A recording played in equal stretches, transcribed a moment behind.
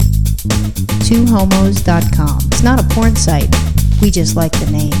twohomos.com. It's not a porn site. We just like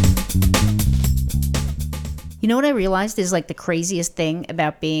the name. You know what I realized is like the craziest thing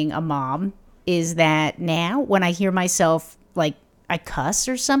about being a mom is that now when I hear myself like I cuss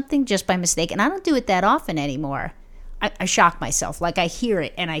or something just by mistake, and I don't do it that often anymore, I shock myself. Like I hear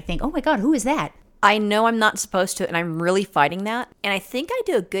it and I think, oh my God, who is that? I know I'm not supposed to, and I'm really fighting that. And I think I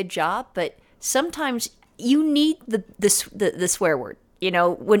do a good job, but sometimes you need the swear word. You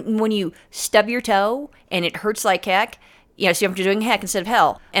know, when you stub your toe and it hurts like heck, you know, so you're doing heck instead of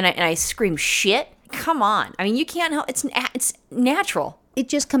hell, and I scream shit. Come on, I mean, you can't help. It's natural. It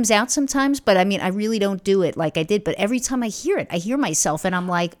just comes out sometimes, but I mean, I really don't do it like I did. But every time I hear it, I hear myself, and I'm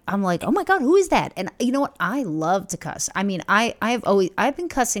like, oh my God, who is that? And you know what? I love to cuss. I mean, I've been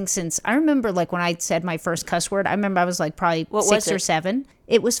cussing since I remember. Like when I said my first cuss word, I remember I was like probably 6 or 7.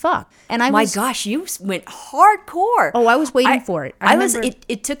 It was fuck, and my gosh, you went hardcore. Oh, I was waiting for it.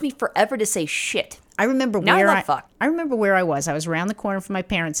 It took me forever to say shit. I remember I remember where I was. I was around the corner from my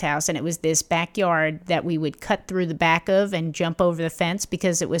parents' house, and it was this backyard that we would cut through the back of and jump over the fence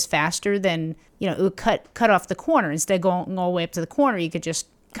because it was faster than, you know, it would cut off the corner. Instead of going all the way up to the corner, you could just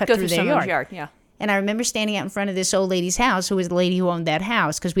go through their yard. Yeah. And I remember standing out in front of this old lady's house, who was the lady who owned that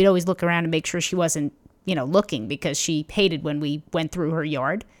house, because we'd always look around and make sure she wasn't, you know, looking, because she hated when we went through her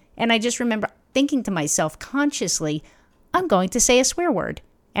yard. And I just remember thinking to myself consciously, I'm going to say a swear word.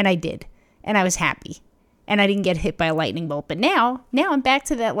 And I did. And I was happy. And I didn't get hit by a lightning bolt. But now I'm back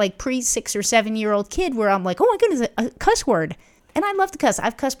to that like pre-6 or 7-year-old kid where I'm like, oh my goodness, a cuss word. And I love to cuss.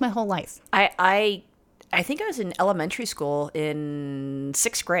 I've cussed my whole life. I think I was in elementary school in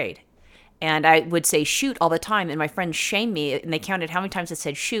 6th grade. And I would say shoot all the time. And my friends shamed me. And they counted how many times I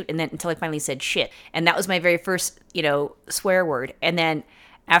said shoot. And then until I finally said shit. And that was my very first, you know, swear word. And then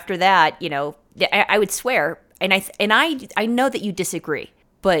after that, you know, I would swear. And I know that you disagree.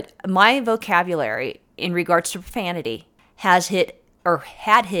 But my vocabulary in regards to profanity had hit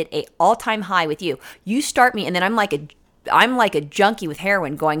a all-time high with you. You start me, and then I'm like a junkie with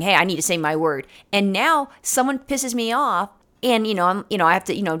heroin going, hey, I need to say my word. And now someone pisses me off, and I have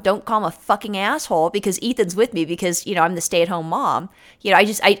to, don't call him a fucking asshole because Ethan's with me because, I'm the stay-at-home mom. I like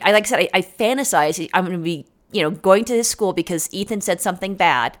I said, I fantasize I'm going to be, going to his school because Ethan said something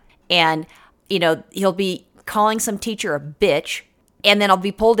bad, and, he'll be calling some teacher a bitch. And then I'll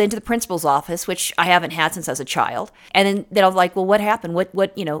be pulled into the principal's office, which I haven't had since I was a child. And then I'll be like, well, what happened?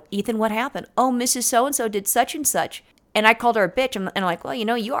 Ethan, what happened? Oh, Mrs. So-and-so did such and such. And I called her a bitch. And I'm like, well,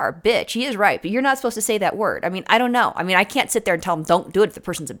 you are a bitch. He is right. But you're not supposed to say that word. I mean, I don't know. I mean, I can't sit there and tell them don't do it if the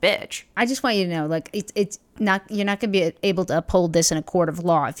person's a bitch. I just want you to know, like, it's not, you're not going to be able to uphold this in a court of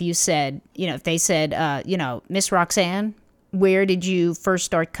law. If you said, if they said, Miss Roxanne, where did you first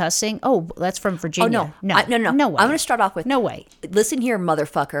start cussing? Oh, that's from Virginia. Oh, no. No way. I'm going to start off with, no way. Listen here,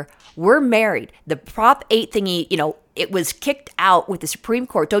 motherfucker. We're married. The Prop 8 thingy, it was kicked out with the Supreme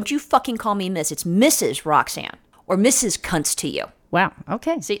Court. Don't you fucking call me Miss. It's Mrs. Roxanne or Mrs. Cunts to you. Wow.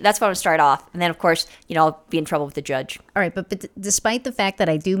 Okay. See, that's why I'm going to start off. And then, of course, I'll be in trouble with the judge. All right. But despite the fact that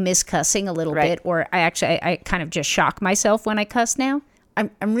I do miss cussing a little bit, or I kind of just shock myself when I cuss now,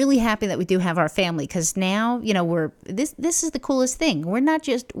 I'm really happy that we do have our family, because now, this is the coolest thing.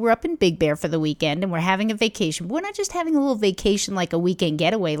 We're up in Big Bear for the weekend and we're having a vacation. We're not just having a little vacation like a weekend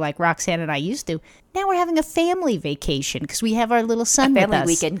getaway like Roxanne and I used to. Now we're having a family vacation because we have our little son with us.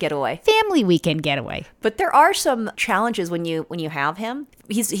 Family weekend getaway. But there are some challenges when you have him.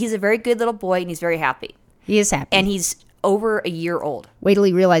 He's a very good little boy and he's very happy. He is happy. And he's over a year old. Wait till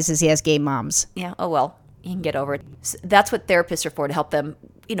he realizes he has gay moms. Yeah, oh well. You can get over it. So that's what therapists are for, to help them,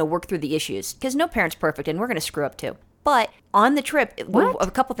 work through the issues. Because no parent's perfect, and we're going to screw up too. But on the trip, a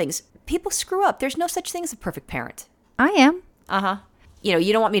couple things. People screw up. There's no such thing as a perfect parent. I am. Uh-huh.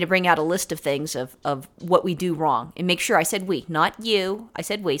 You don't want me to bring out a list of things of what we do wrong. And make sure I said we, not you. I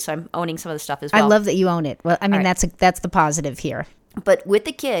said we, so I'm owning some of the stuff as well. I love that you own it. Well, I mean, right. That's the positive here. But with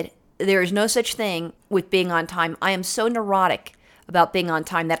the kid, there is no such thing with being on time. I am so neurotic about being on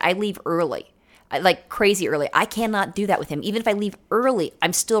time that I leave early. Like crazy early. I cannot do that with him. Even if I leave early,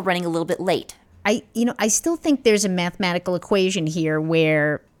 I'm still running a little bit late. I still think there's a mathematical equation here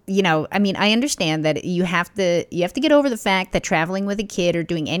where, I understand that you have to get over the fact that traveling with a kid or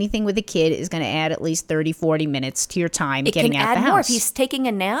doing anything with a kid is going to add at least 30, 40 minutes to your time getting out the house. It can add more. If he's taking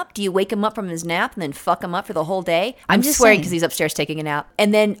a nap, do you wake him up from his nap and then fuck him up for the whole day? I'm just swearing because he's upstairs taking a nap.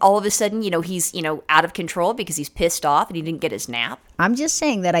 And then all of a sudden, he's, out of control because he's pissed off and he didn't get his nap. I'm just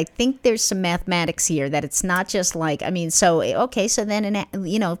saying that I think there's some mathematics here, that it's not just like, so then,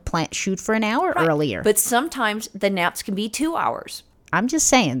 shoot for an hour earlier. But sometimes the naps can be 2 hours. I'm just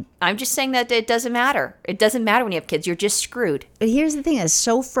saying. I'm just saying that it doesn't matter. It doesn't matter when you have kids. You're just screwed. But here's the thing that's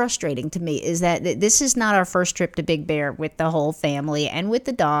so frustrating to me is that this is not our first trip to Big Bear with the whole family and with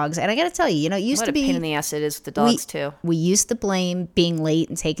the dogs. And I got to tell you, it used to be... What a pain in the ass it is with the dogs, too. We used to blame being late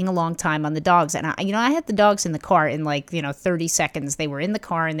and taking a long time on the dogs. And, I had the dogs in the car in 30 seconds. They were in the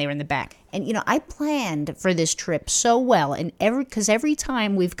car and they were in the back. And, I planned for this trip so well. And because every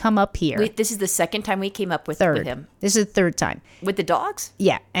time we've come up here... This is the second time we came up with him. This is the third time. With the dogs?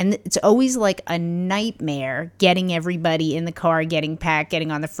 Yeah. And it's always like a nightmare getting everybody in the car, getting packed,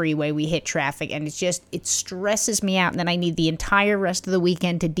 getting on the freeway. We hit traffic. And it stresses me out. And then I need the entire rest of the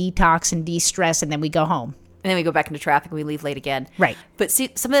weekend to detox and de-stress. And then we go home. And then we go back into traffic and we leave late again. Right. But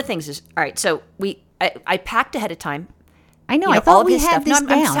see, some of the things is... All right, so I packed ahead of time. I know. I thought we had this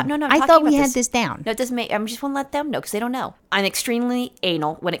down. I thought we had this down. No, it doesn't make. I just want to let them know because they don't know. I'm extremely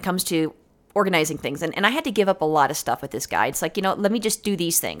anal when it comes to organizing things, and I had to give up a lot of stuff with this guy. It's like, let me just do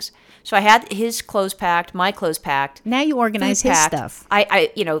these things. So I had his clothes packed, my clothes packed. Now you organize his stuff.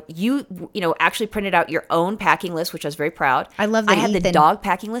 You actually printed out your own packing list, which I was very proud. I love that. I had the dog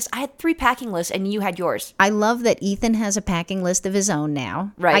packing list. I had 3 packing lists, and you had yours. I love that Ethan has a packing list of his own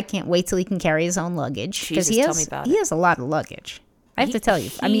now. Right. I can't wait till he can carry his own luggage because he has a lot of luggage. I have to tell you.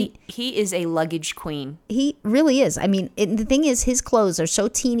 He is a luggage queen. He really is. The thing is, his clothes are so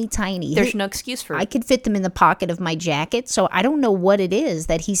teeny tiny. There's no excuse for it. I could fit them in the pocket of my jacket, so I don't know what it is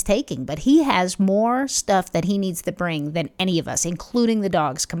that he's taking, but he has more stuff that he needs to bring than any of us, including the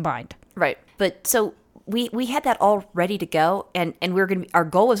dogs combined. Right. But so we had that all ready to go, and we were our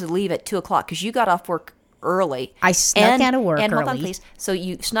goal was to leave at 2:00 because you got off work early. I snuck out of work and early. Hold on, please. So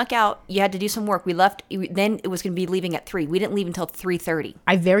you snuck out. You had to do some work. We left. Then it was going to be leaving at 3. We didn't leave until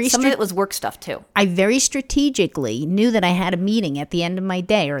 3:30. Some of it was work stuff too. I very strategically knew that I had a meeting at the end of my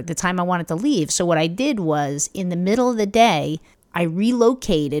day or at the time I wanted to leave. So what I did was, in the middle of the day, I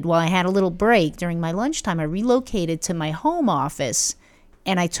relocated while I had a little break during my lunchtime. I relocated to my home office,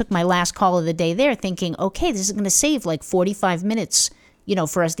 and I took my last call of the day there, thinking, okay, this is going to save like 45 minutes.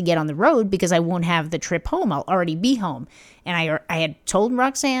 For us to get on the road because I won't have the trip home. I'll already be home. And I had told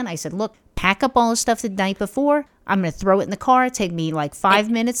Roxanne, I said, look, pack up all the stuff the night before. I'm going to throw it in the car. It take me like 5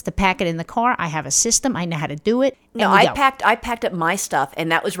 minutes to pack it in the car. I have a system. I know how to do it. No, I packed up my stuff,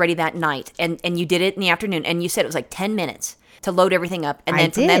 and that was ready that night. And you did it in the afternoon, and you said it was like 10 minutes to load everything up. And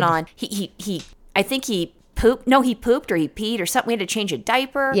then from then on, I think he pooped. No, he pooped or he peed or something. We had to change a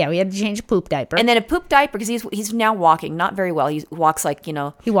diaper. Yeah, we had to change a poop diaper. And then a poop diaper because he's now walking, not very well. He walks like, he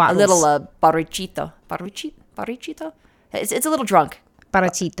waddles. A little barrichito. Barrichito? It's a little drunk.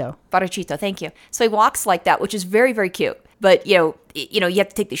 Barrichito, thank you. So he walks like that, which is very, very cute. But, you have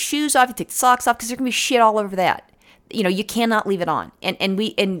to take the shoes off, you take the socks off because there's going to be shit all over that. You cannot leave it on. And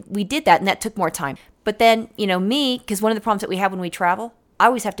we did that, and that took more time. But then, me, because one of the problems that we have when we travel, I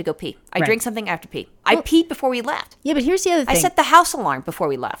always have to go pee. I drink something, I have to pee. I peed before we left. Yeah, but here's the other thing. I set the house alarm before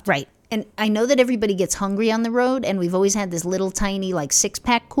we left. Right. And I know that everybody gets hungry on the road, and we've always had this little tiny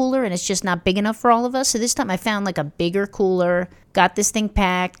 6-pack cooler, and it's just not big enough for all of us. So this time I found a bigger cooler, got this thing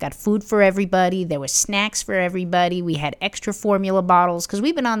packed, got food for everybody. There was snacks for everybody. We had extra formula bottles because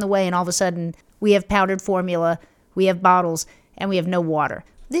we've been on the way, and all of a sudden we have powdered formula, we have bottles, and we have no water.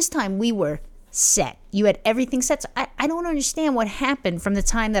 This time we were set. You had everything set. So I don't understand what happened from the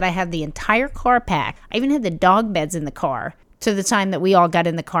time that I had the entire car packed. I even had the dog beds in the car to the time that we all got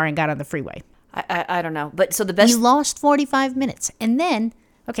in the car and got on the freeway. I don't know. But so the best... You lost 45 minutes. And then,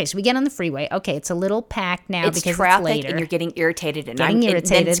 okay, so we get on the freeway. Okay, it's a little packed now because traffic, it's later. And you're getting irritated. And then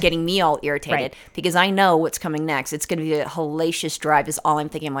it's getting me all irritated right. because I know what's coming next. It's going to be a hellacious drive is all I'm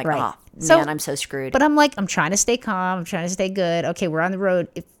thinking. I'm like, right. Man, I'm so screwed. But I'm trying to stay calm. I'm trying to stay good. Okay, we're on the road.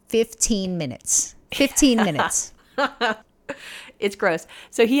 15 minutes. 15 minutes. It's gross.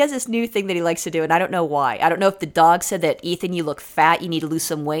 So he has this new thing that he likes to do, and I don't know why. I don't know if the dog said that, Ethan, you look fat, you need to lose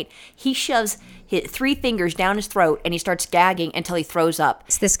some weight. He shoves his 3 fingers down his throat, and he starts gagging until he throws up.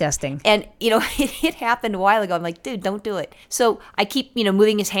 It's disgusting. And, it happened a while ago. I'm like, dude, don't do it. So I keep,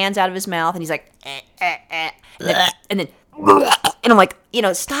 moving his hands out of his mouth, and he's like, and then, and I'm like,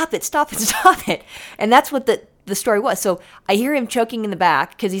 stop it. And that's what the story was. So I hear him choking in the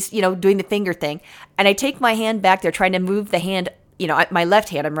back because he's, doing the finger thing. And I take my hand back there trying to move the hand, my left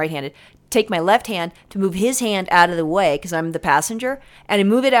hand, I'm right-handed, take my left hand to move his hand out of the way because I'm the passenger. And I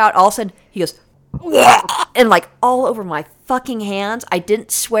move it out. All of a sudden, he goes, and all over my fucking hands. I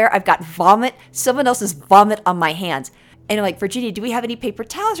didn't swear. I've got vomit, someone else's vomit on my hands. And I'm like, Virginia, do we have any paper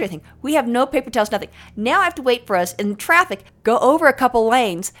towels or anything? We have no paper towels, nothing. Now I have to wait for us in traffic, go over a couple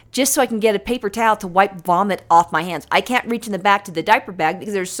lanes just so I can get a paper towel to wipe vomit off my hands. I can't reach in the back to the diaper bag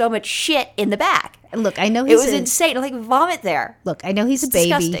because there's so much shit in the back. Look, I know it was insane. I'm like, vomit there. Look, I know he's a baby.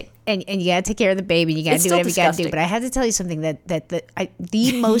 Disgusting. And you got to take care of the baby. You got to do whatever you got to do. But I had to tell you something that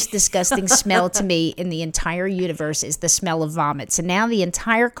the most disgusting smell to me in the entire universe is the smell of vomit. So now the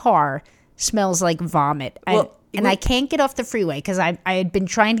entire car smells like vomit. And I can't get off the freeway because I had been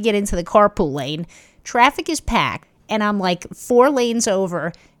trying to get into the carpool lane. Traffic is packed, and I'm like 4 lanes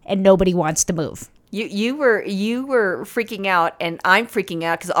over, and nobody wants to move. You were freaking out, and I'm freaking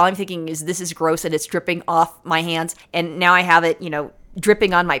out because all I'm thinking is this is gross, and it's dripping off my hands, and now I have it,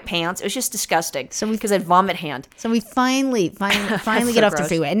 dripping on my pants. It was just disgusting. Because I had vomit hand. So we finally get off the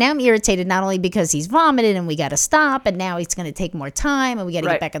freeway. And now I'm irritated not only because he's vomited and we got to stop, and now it's going to take more time and we got to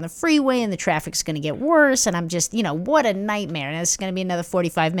get back on the freeway and the traffic's going to get worse. And I'm just, what a nightmare. And it's going to be another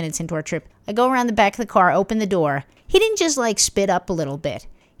 45 minutes into our trip. I go around the back of the car, open the door. He didn't just spit up a little bit.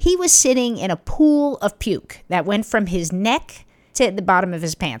 He was sitting in a pool of puke that went from his neck to the bottom of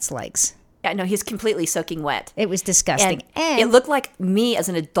his pants legs. Yeah, no, he's completely soaking wet. It was disgusting. And it looked like me as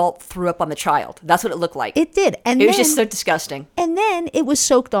an adult threw up on the child. That's what it looked like. It did. And it was just so disgusting. And then it was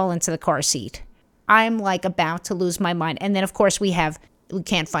soaked all into the car seat. I'm about to lose my mind. And then, of course, we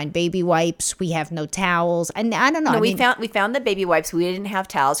can't find baby wipes. We have no towels. And I don't know. No, we found the baby wipes. We didn't have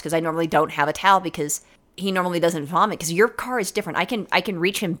towels because I normally don't have a towel because he normally doesn't vomit. Because your car is different. I can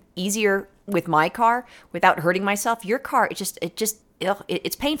reach him easier with my car without hurting myself. Your car,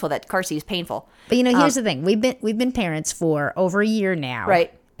 it's painful. That car seat is painful. But here's the thing: we've been parents for over a year now,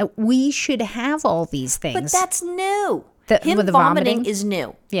 right? We should have all these things. But that's new. Him with the vomiting is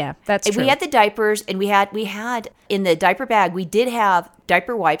new. Yeah, that's true. We had the diapers, and we had in the diaper bag. We did have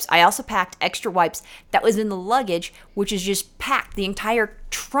diaper wipes. I also packed extra wipes that was in the luggage, which is just packed. The entire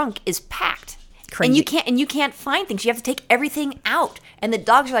trunk is packed. Crazy. And you can't find things. You have to take everything out. And the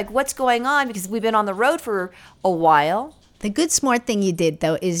dogs are like, "What's going on?" Because we've been on the road for a while. The good smart thing you did,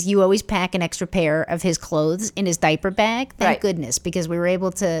 though, is you always pack an extra pair of his clothes in his diaper bag. Thank goodness, because we were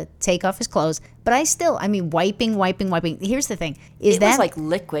able to take off his clothes. But wiping. Here's the thing. It was like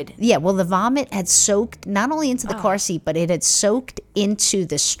liquid. Yeah, well, the vomit had soaked not only into the car seat, but it had soaked into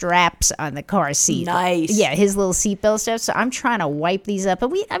the straps on the car seat. Nice. Yeah, his little seatbelt straps. So I'm trying to wipe these up. But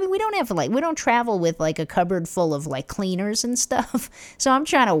we don't have we don't travel with a cupboard full of cleaners and stuff. So I'm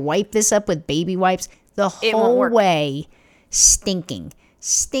trying to wipe this up with baby wipes the whole way. Stinking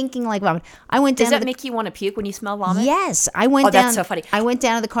like vomit. I went down. Does that make you want to puke when you smell vomit? Yes, I went down. That's so funny. I went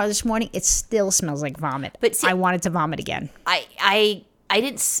down to the car this morning. It still smells like vomit. But see, I wanted to vomit again. I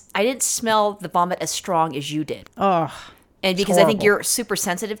didn't smell the vomit as strong as you did. Oh, and because I think you're super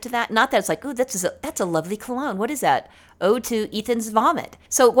sensitive to that. Not that it's like, oh, that's a lovely cologne. What is that? Ode to Ethan's vomit.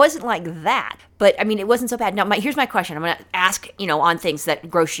 So it wasn't like that. But it wasn't so bad. Now, here's my question. I'm going to ask on things that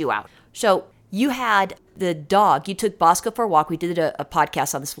gross you out. So. You had the dog. You took Bosco for a walk. We did a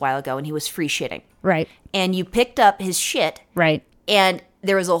podcast on this a while ago, and he was free shitting. Right. And you picked up his shit. Right. And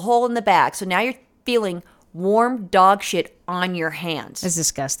there was a hole in the bag. So now you're feeling warm dog shit on your hands. It's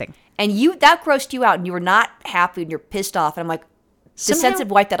disgusting. And that grossed you out, and you were not happy, and you're pissed off. And I'm like, the sensitive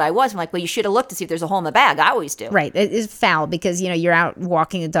wife that I was, I'm like, well, you should have looked to see if there's a hole in the bag. I always do. Right. It is foul because, you're out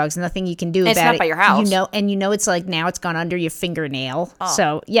walking the dogs. Nothing you can do about it. It's not by your house. It's like now it's gone under your fingernail. Oh,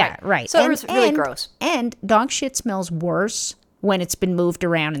 so, yeah, right. So it was really gross. And dog shit smells worse when it's been moved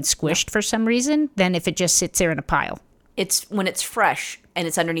around and squished for some reason than if it just sits there in a pile. It's when it's fresh and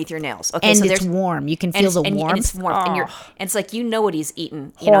it's underneath your nails. Okay, and so it's warm. You can feel the warmth. And it's warm. And it's like what he's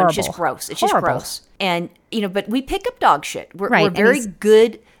eaten. Horrible. It's just gross. It's just gross. And, but we pick up dog shit. We're very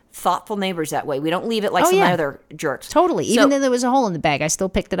good, thoughtful neighbors that way. We don't leave it like some other jerks. Totally. Even though there was a hole in the bag, I still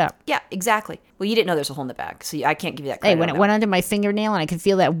picked it up. Yeah, exactly. Well, you didn't know there's a hole in the bag, so I can't give you that credit. Hey, when it went under my fingernail and I could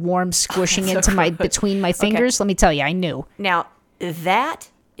feel that warm squishing into between my fingers, let me tell you, I knew. Now, is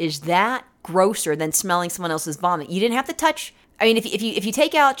that grosser than smelling someone else's vomit? You didn't have to touch... if you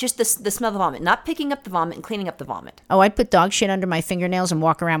take out just the smell of the vomit, not picking up the vomit and cleaning up the vomit. Oh, I'd put dog shit under my fingernails and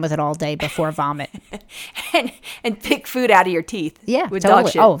walk around with it all day before vomit. and pick food out of your teeth. Yeah, with totally.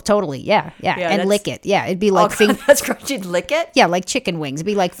 Dog shit. Oh, totally. Yeah. And lick it. Yeah, it'd be like that's gross. You'd lick it. Yeah, like chicken wings. It'd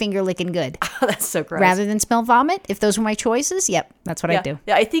be like finger licking good. Oh, that's so gross. Rather than smell vomit, if those were my choices, yep, that's what I'd do.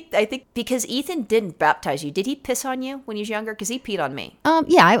 Yeah, I think because Ethan didn't baptize you. Did he piss on you when he was younger? Because he peed on me.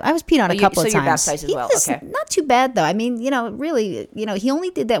 Yeah, I was peed on a couple of times. So you're baptized as well. Okay. Not too bad though. Really, he only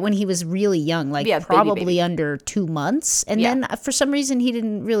did that when he was really young, probably baby. Under 2 months. And then for some reason he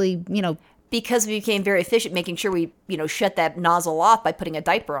didn't really, Because we became very efficient making sure we, shut that nozzle off by putting a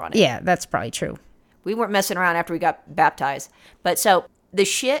diaper on it. Yeah, that's probably true. We weren't messing around after we got baptized. But so the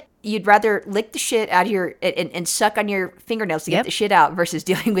shit, you'd rather lick the shit out of your and suck on your fingernails to get the shit out versus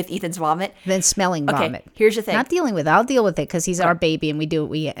dealing with Ethan's vomit Then smelling vomit. Here's the thing. Not dealing with it. I'll deal with it because he's our baby and we do what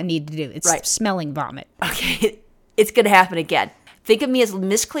we need to do. It's smelling vomit. Okay, it's going to happen again. Think of me as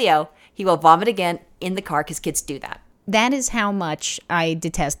Miss Cleo. He will vomit again in the car because kids do that. That is how much I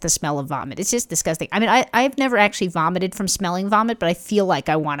detest the smell of vomit. It's just disgusting. I mean, I've never actually vomited from smelling vomit, but I feel like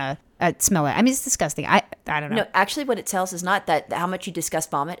I want to smell it. I mean, it's disgusting. I don't know. No, actually what it tells is not that how much you disgust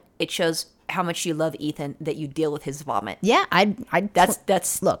vomit. It shows how much you love Ethan, that you deal with his vomit. Yeah,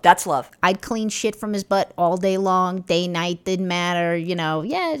 that's love. I'd clean shit from his butt all day long, day, night, didn't matter. You know,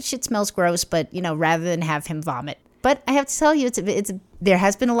 yeah, shit smells gross, but, you know, rather than have him vomit. But I have to tell you, there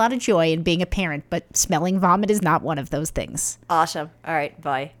has been a lot of joy in being a parent, but smelling vomit is not one of those things. Awesome. All right,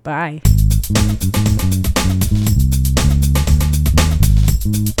 bye. Bye.